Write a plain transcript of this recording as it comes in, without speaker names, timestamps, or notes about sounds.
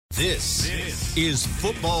This is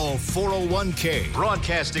Football 401k,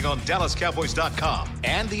 broadcasting on DallasCowboys.com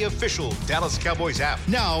and the official Dallas Cowboys app.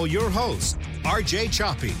 Now your host, RJ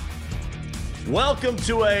Choppy. Welcome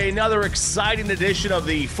to another exciting edition of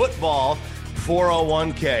the Football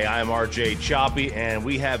 401k. I'm RJ Choppy, and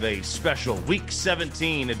we have a special Week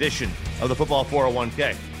 17 edition of the Football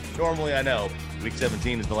 401k. Normally, I know Week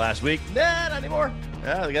 17 is the last week. Nah, not anymore.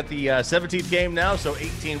 We got the 17th game now, so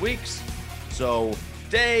 18 weeks. So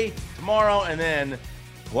today, tomorrow, and then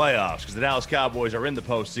playoffs, because the Dallas Cowboys are in the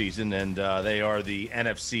postseason, and they are the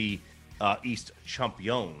NFC East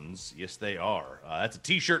champions. Yes, they are. That's a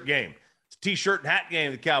T-shirt game. It's a T-shirt and hat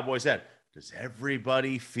game the Cowboys had. Does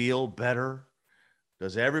everybody feel better?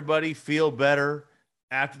 Does everybody feel better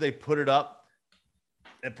after they put it up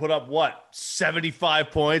and put up, what,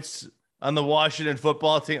 75 points on the Washington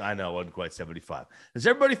football team? I know, it wasn't quite 75. Does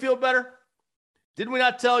everybody feel better? Didn't we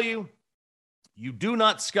not tell you? You do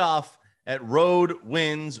not scoff at road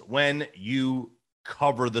wins when you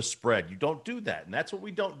cover the spread. You don't do that, and that's what we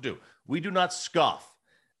don't do. We do not scoff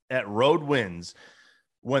at road wins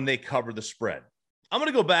when they cover the spread. I'm going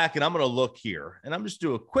to go back and I'm going to look here, and I'm just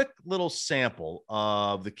do a quick little sample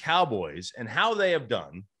of the Cowboys and how they have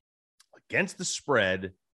done against the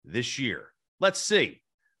spread this year. Let's see.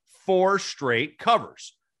 4 straight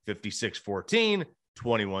covers: 56-14,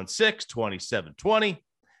 21-6, 27-20,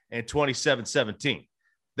 and 27-17.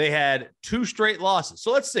 They had 2 straight losses.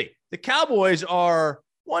 So let's see. The Cowboys are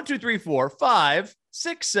 1, 2, 3, 4, 5,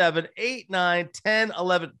 6, 7, 8, 9, 10,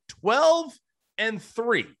 11, 12, and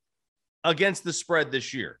 3 against the spread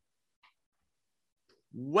this year.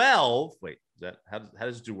 Well, wait, is that how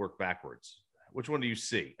does it do work backwards? Which one do you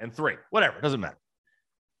see? And 3, whatever, it doesn't matter.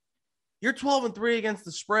 You're 12-3 against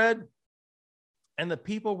the spread, and the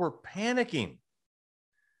people were panicking.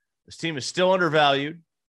 This team is still undervalued.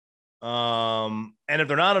 And if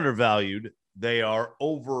they're not undervalued, they are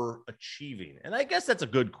overachieving. And I guess that's a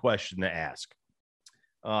good question to ask.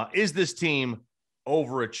 Is this team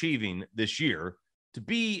overachieving this year to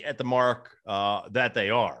be at the mark that they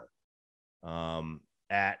are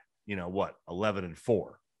at,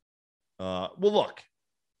 11-4? Well, look,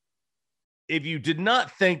 if you did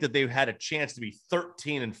not think that they've had a chance to be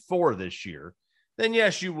 13-4 this year, then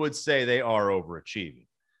yes, you would say they are overachieving.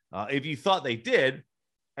 If you thought they did,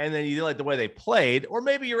 and then you didn't like the way they played, or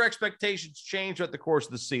maybe your expectations changed throughout the course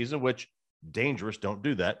of the season, which dangerous, don't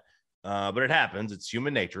do that. But it happens. It's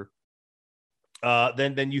human nature.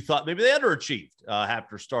 Then you thought maybe they underachieved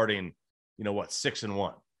after starting,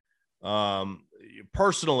 6-1.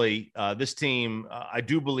 Personally, this team, I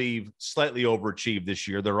do believe, slightly overachieved this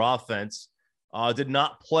year. Their offense did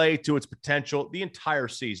not play to its potential the entire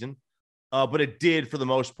season, but it did, for the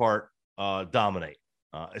most part, dominate,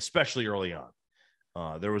 especially early on.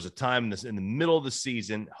 There was a time in the middle of the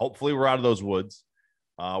season, hopefully we're out of those woods,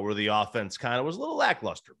 where the offense kind of was a little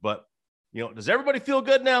lackluster. But, does everybody feel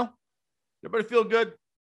good now? Everybody feel good?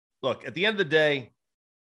 Look, at the end of the day,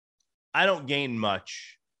 I don't gain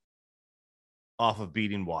much off of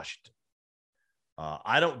beating Washington.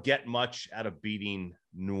 I don't get much out of beating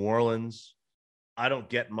New Orleans. I don't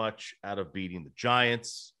get much out of beating the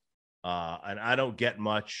Giants. And I don't get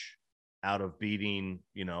much out of beating,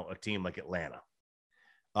 a team like Atlanta.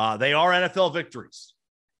 They are NFL victories.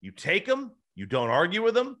 You take them. You don't argue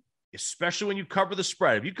with them, especially when you cover the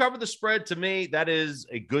spread. If you cover the spread, to me, that is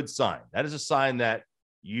a good sign. That is a sign that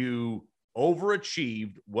you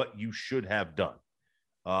overachieved what you should have done,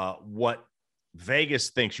 what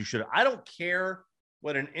Vegas thinks you should. I don't care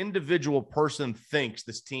what an individual person thinks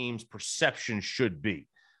this team's perception should be.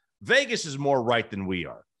 Vegas is more right than we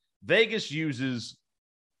are. Vegas uses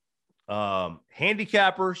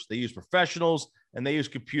handicappers, they use professionals, and they use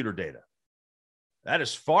computer data. That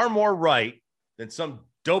is far more right than some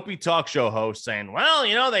dopey talk show host saying,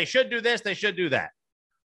 well, they should do this, they should do that.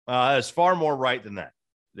 That is far more right than that.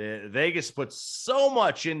 Vegas puts so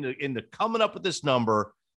much into coming up with this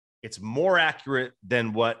number. It's more accurate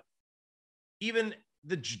than what even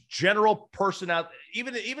the general person out,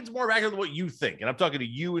 even it's more accurate than what you think. And I'm talking to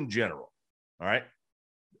you in general. All right.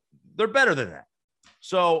 They're better than that.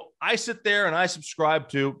 So I sit there and I subscribe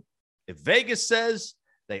to, if Vegas says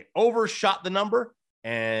they overshot the number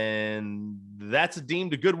and that's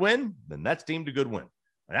deemed a good win, then that's deemed a good win.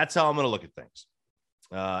 And that's how I'm going to look at things.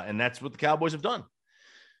 And that's what the Cowboys have done.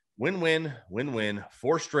 Win-win, win-win,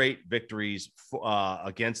 4 straight victories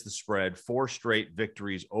against the spread, 4 straight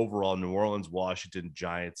victories overall, New Orleans, Washington,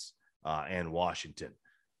 Giants, and Washington.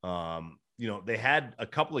 They had a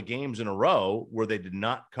couple of games in a row where they did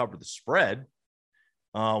not cover the spread.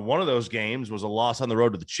 One of those games was a loss on the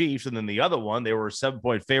road to the Chiefs, and then the other one, they were a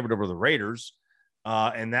 7-point favorite over the Raiders.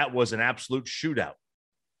 and that was an absolute shootout.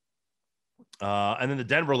 And then the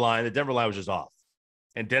Denver line was just off.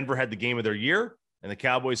 And Denver had the game of their year, and the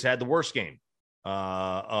Cowboys had the worst game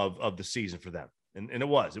of the season for them. And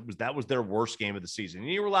that was their worst game of the season.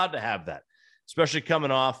 And you were allowed to have that, especially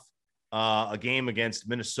coming off a game against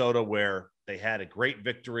Minnesota where they had a great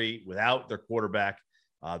victory without their quarterback.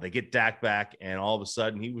 They get Dak back, and all of a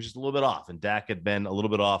sudden he was just a little bit off. And Dak had been a little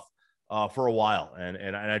bit off for a while.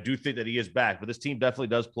 And I do think that he is back, but this team definitely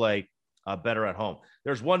does play better at home.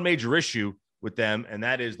 There's one major issue with them, and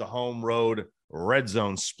that is the home road red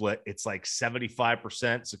zone split. It's like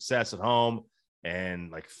 75% success at home and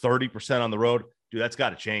like 30% on the road. Dude, that's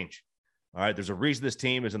got to change. All right. There's a reason this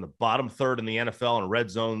team is in the bottom third in the NFL in red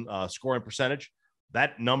zone scoring percentage.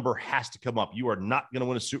 That number has to come up. You are not going to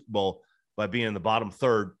win a Super Bowl by being in the bottom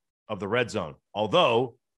third of the red zone.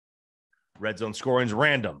 Although red zone scoring is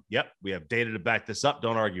random. Yep. We have data to back this up.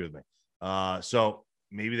 Don't argue with me. So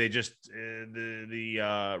maybe they just,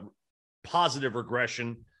 the positive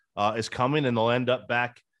regression is coming and they'll end up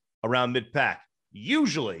back around mid-pack.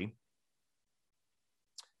 Usually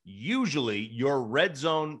your red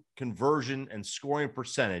zone conversion and scoring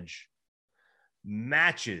percentage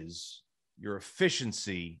matches your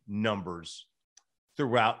efficiency numbers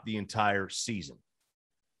throughout the entire season.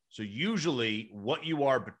 So usually what you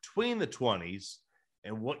are between the 20s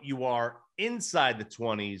and what you are inside the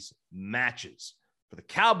 20s matches. For the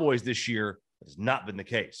Cowboys this year, that has not been the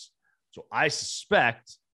case. So I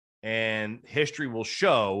suspect, and history will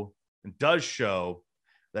show and does show,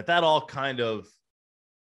 that all kind of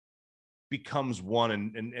becomes one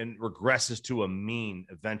and regresses to a mean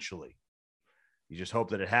eventually. You just hope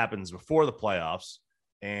that it happens before the playoffs,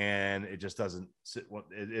 and it just doesn't sit.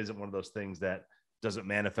 It isn't one of those things that doesn't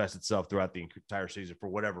manifest itself throughout the entire season for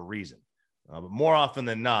whatever reason. But more often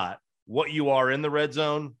than not, what you are in the red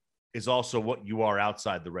zone is also what you are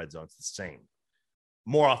outside the red zone. It's the same.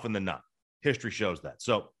 More often than not. History shows that.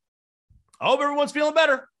 So I hope everyone's feeling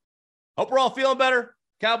better. Hope we're all feeling better.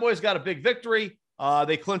 Cowboys got a big victory.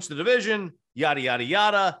 They clinched the division, yada, yada,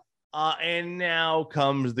 yada. And now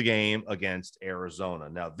comes the game against Arizona.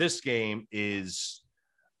 Now, this game is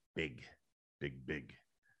big, big, big,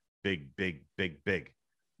 big, big, big, big.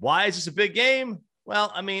 Why is this a big game?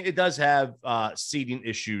 Well, I mean, it does have seeding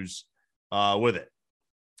issues with it.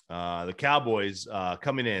 The Cowboys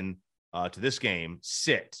coming in to this game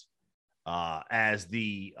sit as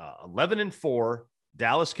the 11-4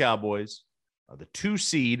 Dallas Cowboys, the 2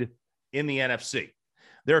 seed in the NFC.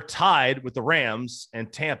 They're tied with the Rams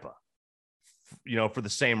and Tampa, for the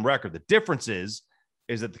same record. The difference is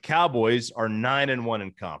that the Cowboys are 9-1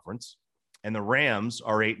 in conference, and the Rams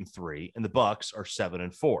are 8-3, and the Bucs are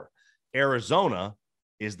 7-4. Arizona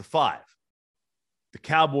is the 5. The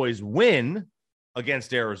Cowboys win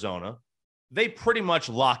against Arizona. They pretty much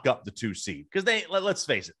lock up the 2 seed because let's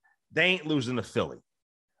face it, they ain't losing to Philly.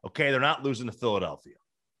 Okay, they're not losing to Philadelphia.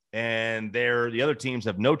 And the other teams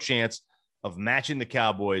have no chance of matching the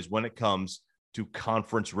Cowboys when it comes to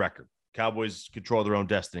conference record. Cowboys control their own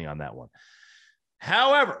destiny on that one.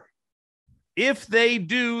 However, if they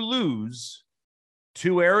do lose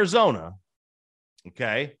to Arizona,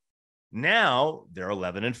 okay, now they're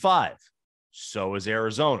 11-5. So is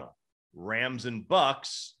Arizona. Rams and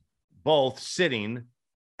Bucs both sitting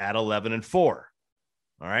at 11-4. All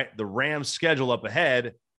right. The Rams schedule up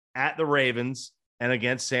ahead at the Ravens and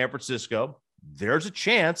against San Francisco. There is a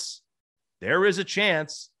chance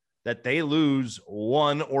that they lose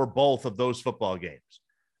one or both of those football games.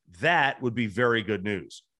 That would be very good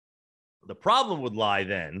news. The problem would lie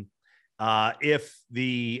then if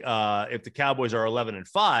the Cowboys are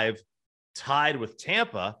 11-5, tied with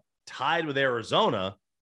Tampa, tied with Arizona.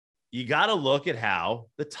 You got to look at how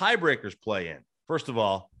the tiebreakers play in. First of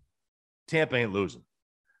all, Tampa ain't losing.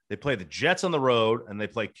 They play the Jets on the road and they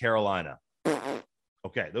play Carolina.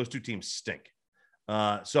 Okay, those 2 teams stink.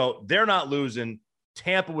 So they're not losing.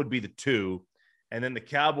 Tampa would be the 2, and then the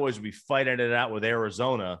Cowboys would be fighting it out with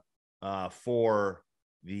Arizona for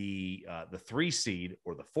the 3 seed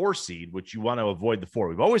or the 4 seed, which you want to avoid the 4.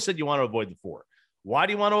 We've always said you want to avoid the 4. Why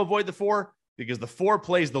do you want to avoid the 4? Because the 4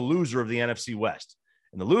 plays the loser of the NFC West.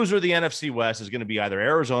 And the loser of the NFC West is going to be either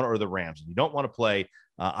Arizona or the Rams. And you don't want to play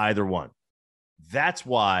either one. That's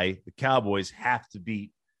why the Cowboys have to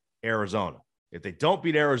beat Arizona. If they don't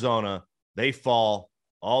beat Arizona, they fall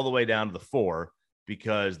all the way down to the 4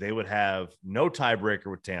 because they would have no tiebreaker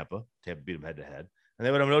with Tampa. Tampa beat them head-to-head. And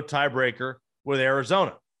they would have no tiebreaker with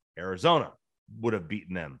Arizona. Arizona would have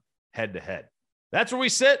beaten them head-to-head. That's where we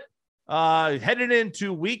sit headed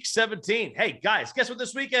into Week 17. Hey, guys, guess what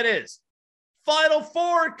this weekend is? Final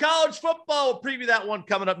Four in college football. We'll preview that one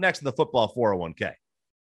coming up next in the Football 401k.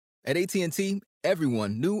 At AT&T,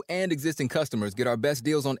 everyone, new and existing customers, get our best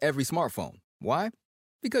deals on every smartphone. Why?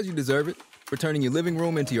 Because you deserve it. We're turning your living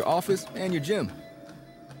room into your office and your gym.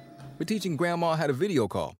 We're teaching Grandma how to video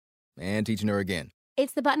call and teaching her again.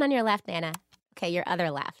 It's the button on your left, Nana. Okay, your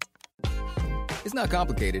other left. It's not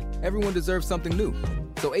complicated. Everyone deserves something new.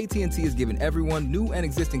 So AT&T is giving everyone, new and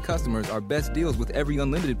existing customers, our best deals with every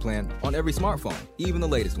unlimited plan on every smartphone, even the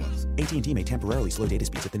latest ones. AT&T may temporarily slow data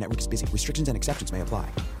speeds if the network is busy. Restrictions and exceptions may apply.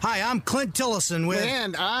 Hi, I'm Clint Tillison with...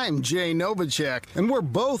 And I'm Jay Novacek, and we're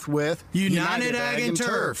both with... United Ag and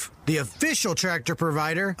Turf, the official tractor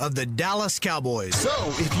provider of the Dallas Cowboys. So,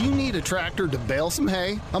 if you need a tractor to bale some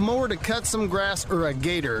hay, a mower to cut some grass, or a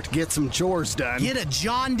gator to get some chores done... Get a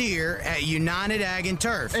John Deere at United Ag and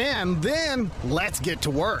Turf. And then, let's get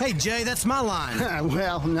to work. Hey, Jay, that's my line.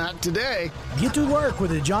 Well, not today. Get to work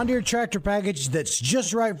with a John Deere tractor package that's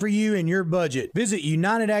just right for you and your budget. Visit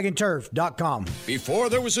UnitedAgAndTurf.com. Before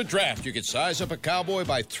there was a draft, you could size up a cowboy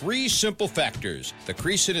by 3 simple factors: the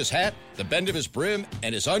crease in his hat, the bend of his brim,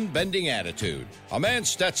 and his unbending attitude. A man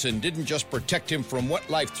Stetson didn't just protect him from what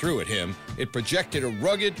life threw at him, it projected a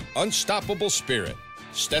rugged, unstoppable spirit.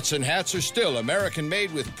 Stetson hats are still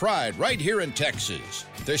American-made with pride right here in Texas.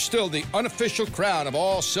 They're still the unofficial crown of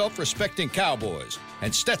all self-respecting cowboys,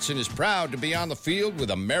 and Stetson is proud to be on the field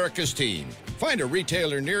with America's team. Find a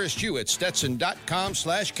retailer nearest you at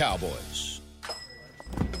stetson.com/cowboys.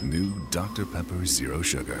 New Dr. Pepper Zero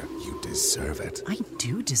Sugar. You deserve it. I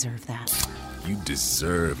do deserve that. You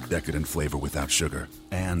deserve decadent flavor without sugar,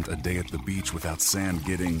 and a day at the beach without sand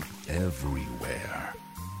getting everywhere.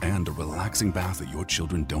 And a relaxing bath that your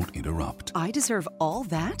children don't interrupt. I deserve all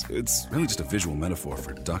that? It's really just a visual metaphor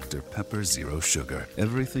for Dr. Pepper Zero Sugar.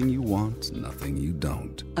 Everything you want, nothing you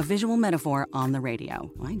don't. A visual metaphor on the radio.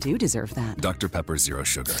 I do deserve that. Dr. Pepper Zero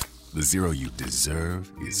Sugar. The zero you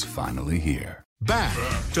deserve is finally here. Back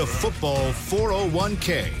to Football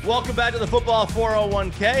 401k. Welcome back to the Football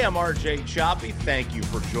 401k. I'm RJ Choppy. Thank you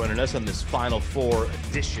for joining us on this Final Four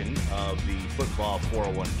edition of the Football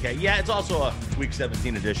 401k. Yeah, it's also a Week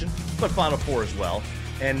 17 edition, but Final Four as well.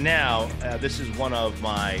 And now, this is one of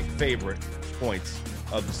my favorite points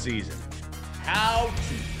of the season. How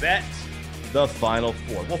to bet the Final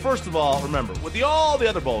Four. Well, first of all, remember, with all the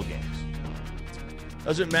other bowl games,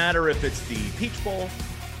 doesn't matter if it's the Peach Bowl,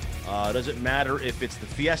 doesn't matter if it's the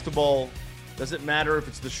Fiesta Bowl. Doesn't matter if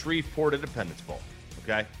it's the Shreveport Independence Bowl.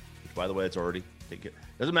 Okay? Which, by the way, it's already taken.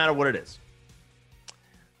 Doesn't matter what it is.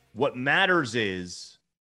 What matters is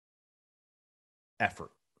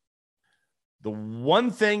effort. The one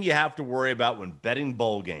thing you have to worry about when betting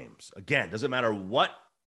bowl games, again, doesn't matter what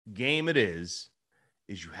game it is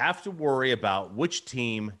you have to worry about which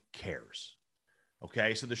team cares.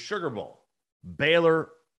 Okay? So the Sugar Bowl,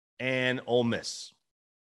 Baylor and Ole Miss.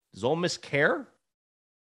 Does Ole Miss care?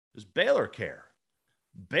 Does Baylor care?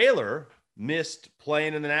 Baylor missed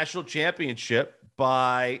playing in the national championship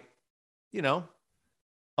by, a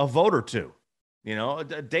vote or two, a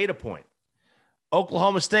data point.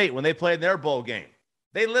 Oklahoma State, when they played their bowl game,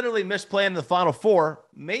 they literally missed playing in the Final Four,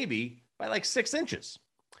 maybe by like 6 inches.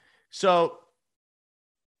 So,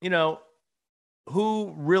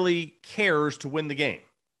 who really cares to win the game?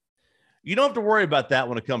 You don't have to worry about that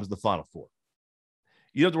when it comes to the Final Four.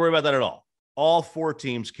 You don't have to worry about that at all. All 4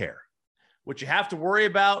 teams care. What you have to worry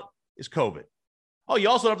about is COVID. Oh, you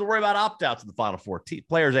also don't have to worry about opt-outs in the Final Four.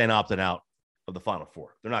 Players ain't opting out of the Final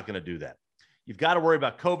Four. They're not going to do that. You've got to worry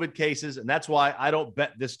about COVID cases, and that's why I don't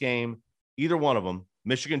bet this game, either one of them,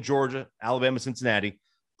 Michigan, Georgia, Alabama, Cincinnati.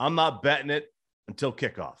 I'm not betting it until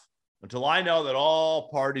kickoff, until I know that all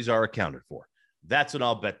parties are accounted for. That's when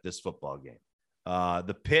I'll bet this football game.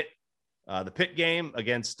 The Pitt game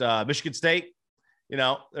against Michigan State,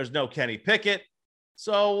 there's no Kenny Pickett.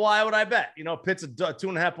 So why would I bet? Pitt's a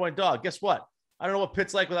 2.5-point dog. Guess what? I don't know what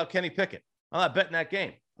Pitt's like without Kenny Pickett. I'm not betting that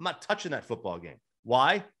game. I'm not touching that football game.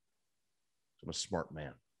 Why? I'm a smart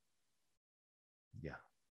man. Yeah,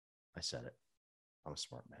 I said it. I'm a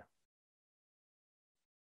smart man.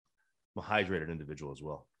 I'm a hydrated individual as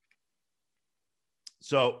well.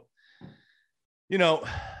 So, you don't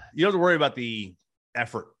have to worry about the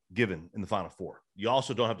effort given in the Final Four. You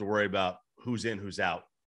also don't have to worry about who's in, who's out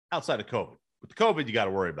outside of COVID. With the COVID, you got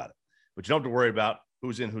to worry about it. But you don't have to worry about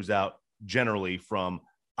who's in, who's out generally from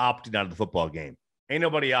opting out of the football game. Ain't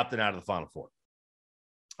nobody opting out of the Final Four.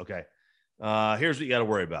 Okay. Here's what you got to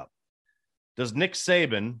worry about. Does Nick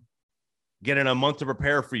Saban get in a month to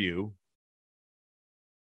prepare for you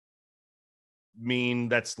mean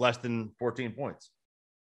that's less than 14 points?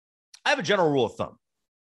 I have a general rule of thumb.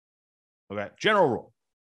 Okay. General rule.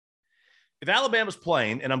 if Alabama's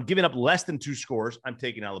playing and I'm giving up less than 2 scores, I'm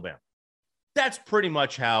taking Alabama. That's pretty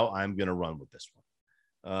much how I'm going to run with this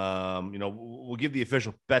one. We'll give the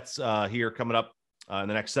official bets here coming up in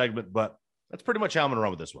the next segment, but that's pretty much how I'm going to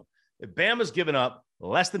run with this one. If Bama's given up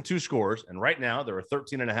less than 2 scores, and right now they're a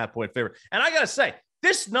 13.5-point favorite, and I got to say,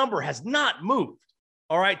 this number has not moved.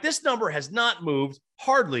 All right, this number has not moved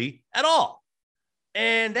hardly at all,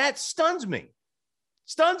 and that stuns me.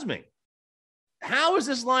 How is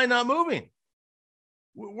this line not moving?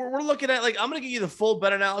 We're looking at, like, I'm going to give you the full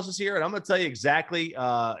bet analysis here, and I'm going to tell you exactly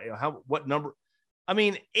what number. I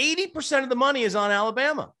mean, 80% of the money is on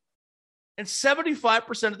Alabama, and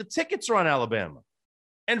 75% of the tickets are on Alabama.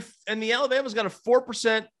 And the Alabama's got a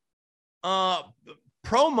 4%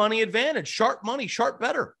 pro money advantage, sharp money, sharp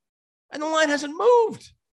better. And the line hasn't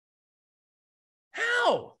moved.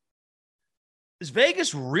 How? Does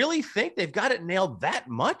Vegas really think they've got it nailed that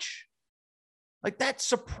much? Like, that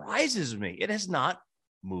surprises me. It has not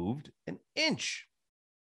moved an inch.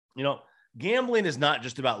 Gambling is not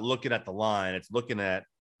just about looking at the line. It's looking at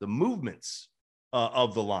the movements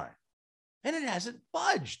of the line. And it hasn't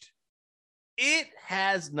budged. It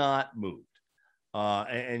has not moved.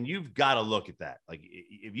 And you've got to look at that. Like,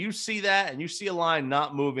 if you see that and you see a line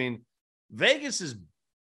not moving, Vegas is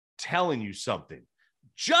telling you something,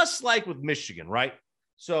 just like with Michigan, right?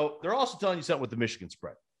 So they're also telling you something with the Michigan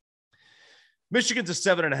spread. Michigan's a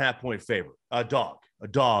 7.5-point favorite, a dog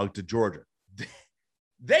to Georgia.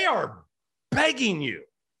 They are begging you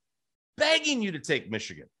to take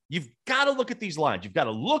Michigan. You've got to look at these lines. You've got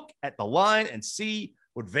to look at the line and see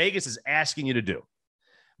what Vegas is asking you to do.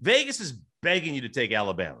 Vegas is begging you to take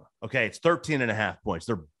Alabama. Okay, it's 13.5 points.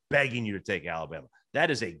 They're begging you to take Alabama. That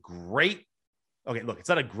is a great, okay, look, it's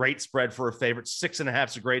not a great spread for a favorite. 6.5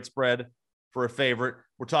 is a great spread for a favorite.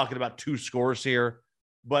 We're talking about 2 scores here.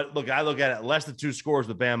 But look, I look at it, less than 2 scores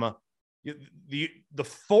with Bama. The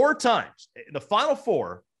 4 times, the Final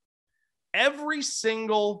Four, every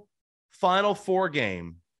single Final Four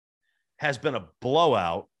game has been a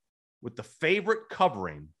blowout with the favorite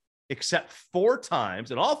covering, except 4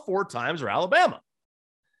 times, and all 4 times are Alabama.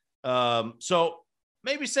 So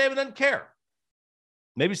maybe Saban doesn't care.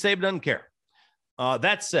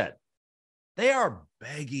 That said, they are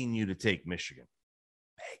begging you to take Michigan.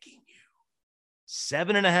 Begging you.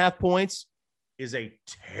 7.5 points is a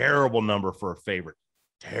terrible number for a favorite.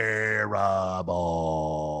 Terrible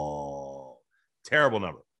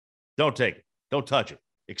number. Don't take it. Don't touch it,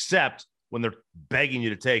 except when they're begging you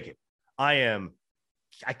to take it. I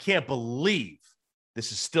can't believe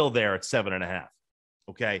this is still there at 7.5.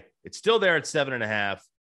 Okay. It's still there at 7.5.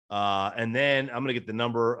 And then I'm going to get the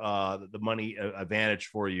number, the money advantage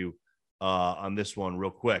for you on this one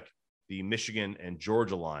real quick. The Michigan and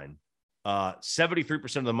Georgia line,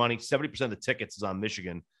 73% of the money, 70% of the tickets is on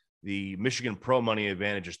Michigan. The Michigan pro money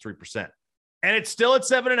advantage is 3%. And it's still at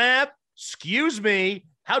 7.5. Excuse me.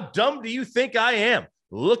 How dumb do you think I am?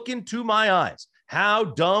 Look into my eyes. How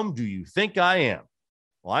dumb do you think I am?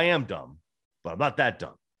 Well, I am dumb, but I'm not that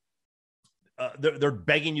dumb. They're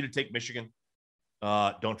begging you to take Michigan.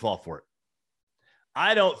 Don't fall for it.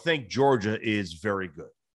 I don't think Georgia is very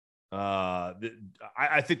good.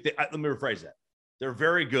 I think let me rephrase that. They're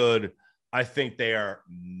very good. I think they are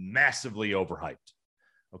massively overhyped.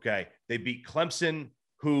 Okay. They beat Clemson,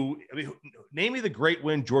 name me the great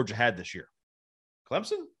win Georgia had this year.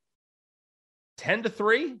 Clemson?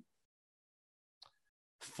 10-3?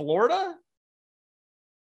 Florida?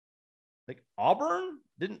 Like Auburn?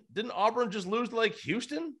 Didn't Auburn just lose to like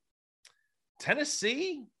Houston?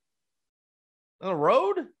 Tennessee? On the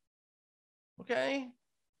road? Okay.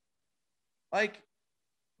 Like,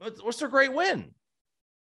 what's their great win?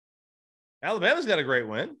 Alabama's got a great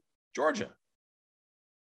win. Georgia.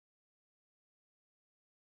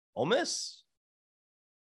 Ole Miss.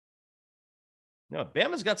 No,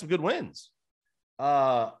 Bama's got some good wins.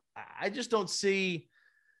 I just don't see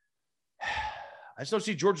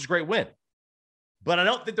Georgia's great win. But I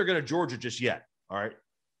don't think they're going to Georgia just yet. All right.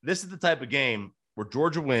 This is the type of game where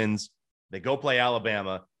Georgia wins, they go play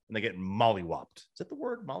Alabama, and they get mollywopped. Is that the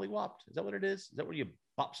word, mollywopped? Is that what it is? Is that where you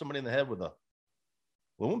pop somebody in the head with well,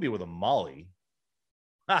 it won't be with a molly.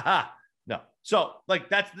 No. So, like,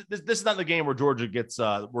 this is not the game where Georgia gets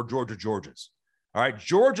where Georgia's. All right.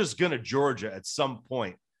 Georgia's going to Georgia at some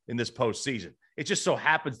point in this postseason. It just so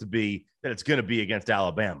happens to be that it's going to be against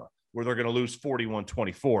Alabama, where they're going to lose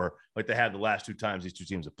 41-24 like they had the last 2 times these 2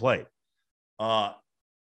 teams have played.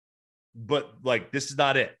 But, like, this is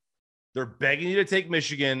not it. They're begging you to take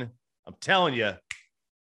Michigan. I'm telling you,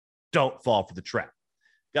 don't fall for the trap.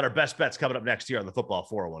 Got our best bets coming up next year on the Football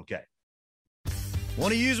 401k.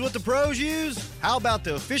 Want to use what the pros use? How about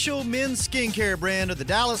the official men's skincare brand of the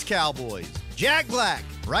Dallas Cowboys, Jack Black?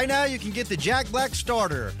 Right now, you can get the Jack Black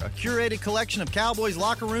Starter, a curated collection of Cowboys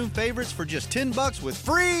locker room favorites for just $10 with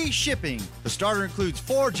free shipping. The starter includes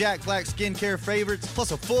 4 Jack Black skincare favorites,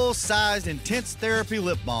 plus a full-sized intense therapy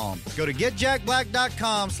lip balm. Go to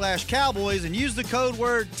getjackblack.com/Cowboys and use the code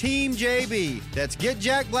word TEAMJB. That's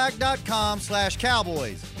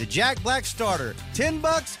getjackblack.com/Cowboys. The Jack Black Starter,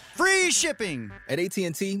 $10, free shipping. At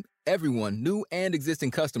AT&T, everyone, new and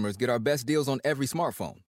existing customers, get our best deals on every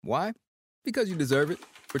smartphone. Why? Because you deserve it.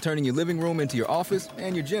 For turning your living room into your office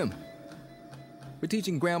and your gym. For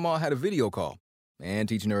teaching grandma how to video call and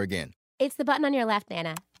teaching her again. It's the button on your left,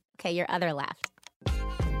 Nana. Okay, your other left.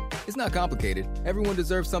 It's not complicated. Everyone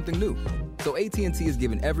deserves something new. So AT&T is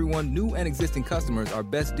giving everyone, new and existing customers, our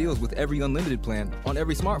best deals with every unlimited plan on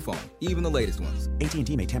every smartphone, even the latest ones.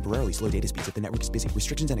 AT&T may temporarily slow data speeds if the network is busy.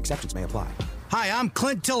 Restrictions and exceptions may apply. Hi, I'm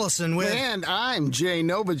Clint Tillison with... And I'm Jay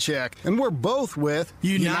Novacek, and we're both with...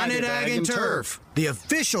 United Ag and Turf, the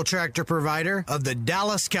official tractor provider of the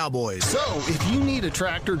Dallas Cowboys. So, if you need a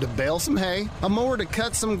tractor to bale some hay, a mower to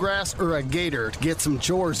cut some grass, or a gator to get some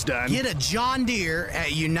chores done... Get a John Deere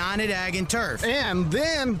at United Ag and Turf. And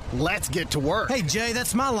then, let's get to work. Hey, Jay,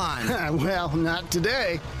 that's my line. Well, not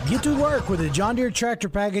today. Get to work with a John Deere tractor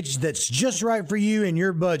package that's just right for you and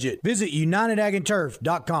your budget. Visit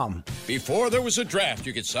UnitedAgAndTurf.com. Before there was a draft,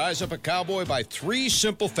 you could size up a cowboy by 3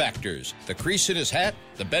 simple factors: the crease in his hat,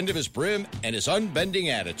 the bend of his brim, and his unbending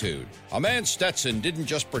attitude. A man Stetson didn't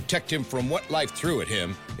just protect him from what life threw at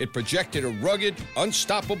him, it projected a rugged,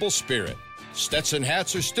 unstoppable spirit. Stetson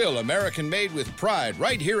hats are still American-made with pride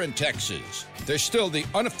right here in Texas. They're still the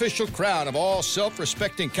unofficial crown of all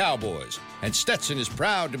self-respecting cowboys, and Stetson is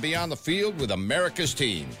proud to be on the field with America's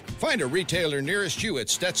team. Find a retailer nearest you at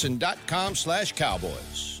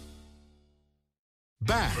stetson.com/cowboys.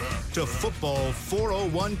 Back to Football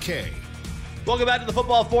 401k. Welcome back to the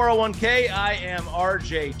Football 401k. I am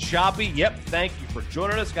RJ Choppy. Yep, thank you for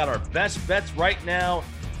joining us. Got our best bets right now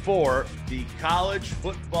for the college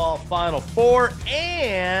football Final Four,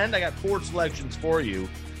 and I got 4 selections for you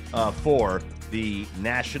for the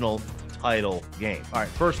national title game. All right,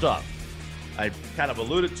 first off, I kind of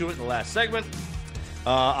alluded to it in the last segment.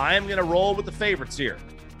 I am going to roll with the favorites here.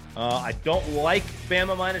 I don't like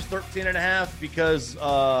Bama minus 13.5 because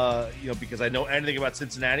because I know anything about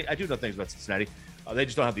Cincinnati. I do know things about Cincinnati. They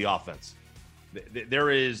just don't have the offense.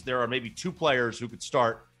 There are maybe 2 players who could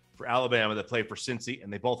start for Alabama that play for Cincy,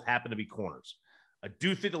 and they both happen to be corners. I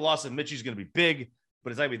do think the loss of Mitchie is going to be big,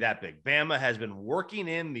 but it's not going to be that big. Bama has been working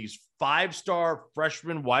in these 5-star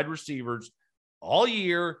freshman wide receivers all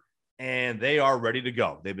year, and they are ready to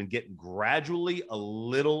go. They've been getting gradually a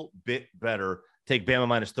little bit better. Take Bama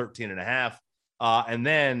minus 13.5. And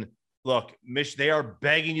then, look, they are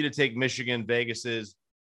begging you to take Michigan. Vegas is.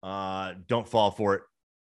 Don't fall for it.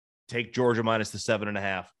 Take Georgia minus the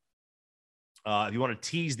 7.5. If you want to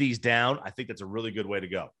tease these down, I think that's a really good way to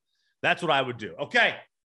go. That's what I would do. Okay.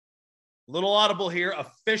 Little audible here.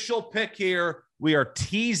 Official pick here. We are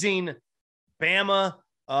teasing Bama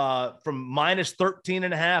from minus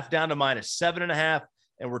 13.5 down to minus 7.5.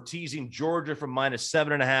 And we're teasing Georgia from minus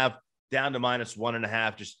 7.5 down to minus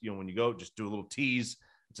 1.5. Just, when you go, just do a little tease.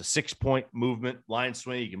 It's a 6-point movement, line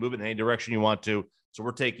swing. You can move it in any direction you want to. So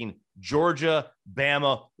we're taking Georgia,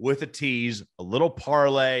 Bama with a tease, a little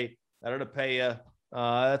parlay. That'll pay you.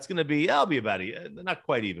 That's going to be, that'll be about not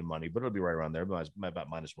quite even money, but it'll be right around there, about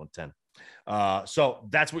minus 110. So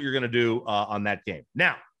that's what you're going to do on that game.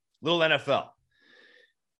 Now, little NFL.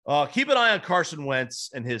 Keep an eye on Carson Wentz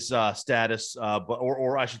and his status,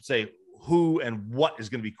 or I should say, who and what is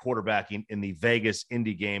going to be quarterbacking in the Vegas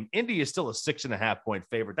Indy game. Indy is still a 6.5-point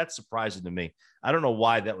favorite. That's surprising to me. I don't know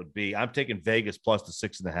why that would be. I'm taking Vegas plus the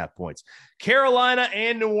 6.5 points. Carolina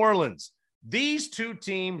and New Orleans. These 2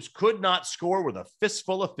 teams could not score with a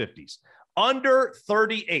fistful of 50s. Under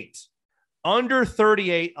 38. Under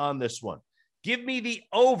 38 on this one. Give me the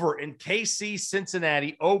over in KC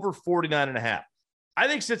Cincinnati, over 49.5. I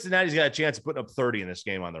think Cincinnati's got a chance of putting up 30 in this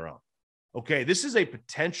game on their own. Okay, this is a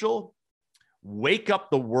potential wake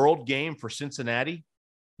up the world game for Cincinnati.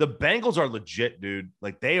 The Bengals are legit, dude.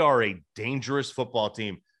 Like, they are a dangerous football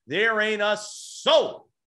team. There ain't a soul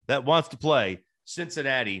that wants to play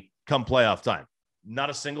Cincinnati come playoff time.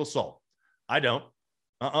 Not a single soul. I don't.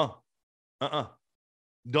 Don't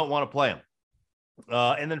want to play them.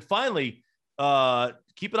 And then finally,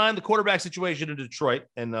 keep an eye on the quarterback situation in Detroit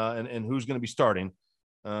and who's going to be starting.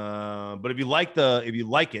 But if you like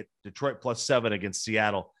it, Detroit plus 7 against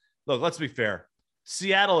Seattle. Look, let's be fair.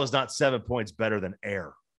 Seattle is not 7 points better than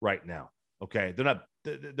air right now. Okay, they're not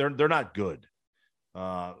good.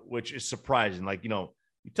 which is surprising. Like, you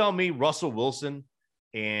tell me Russell Wilson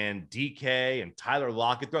and DK and Tyler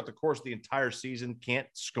Lockett throughout the course of the entire season can't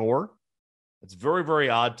score. It's very, very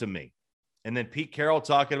odd to me. And then Pete Carroll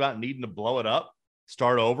talking about needing to blow it up,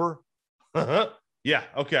 start over. Yeah,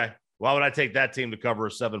 okay. Why would I take that team to cover a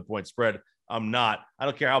 7-point spread? I'm not. I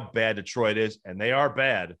don't care how bad Detroit is, and they are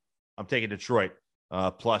bad. I'm taking Detroit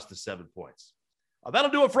plus the 7 points.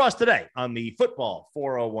 That'll do it for us today on the Football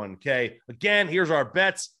 401k. Again, here's our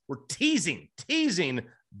bets. We're teasing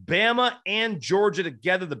Bama and Georgia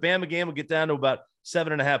together. The Bama game will get down to about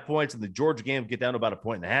 7.5 points, and the Georgia game will get down to about 1.5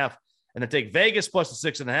 points. And then take Vegas plus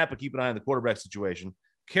the 6.5, but keep an eye on the quarterback situation.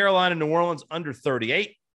 Carolina, New Orleans under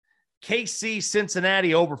 38. KC,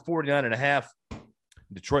 Cincinnati over 49.5.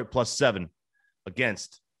 Detroit plus 7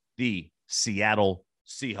 against the Seattle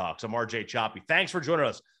Seahawks. I'm RJ Choppy. Thanks for joining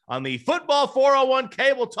us on the Football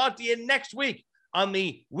 401k. We'll talk to you next week on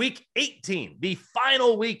the Week 18, the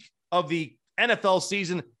final week of the NFL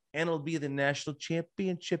season, and it'll be the National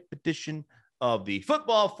Championship edition of the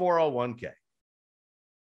Football 401k.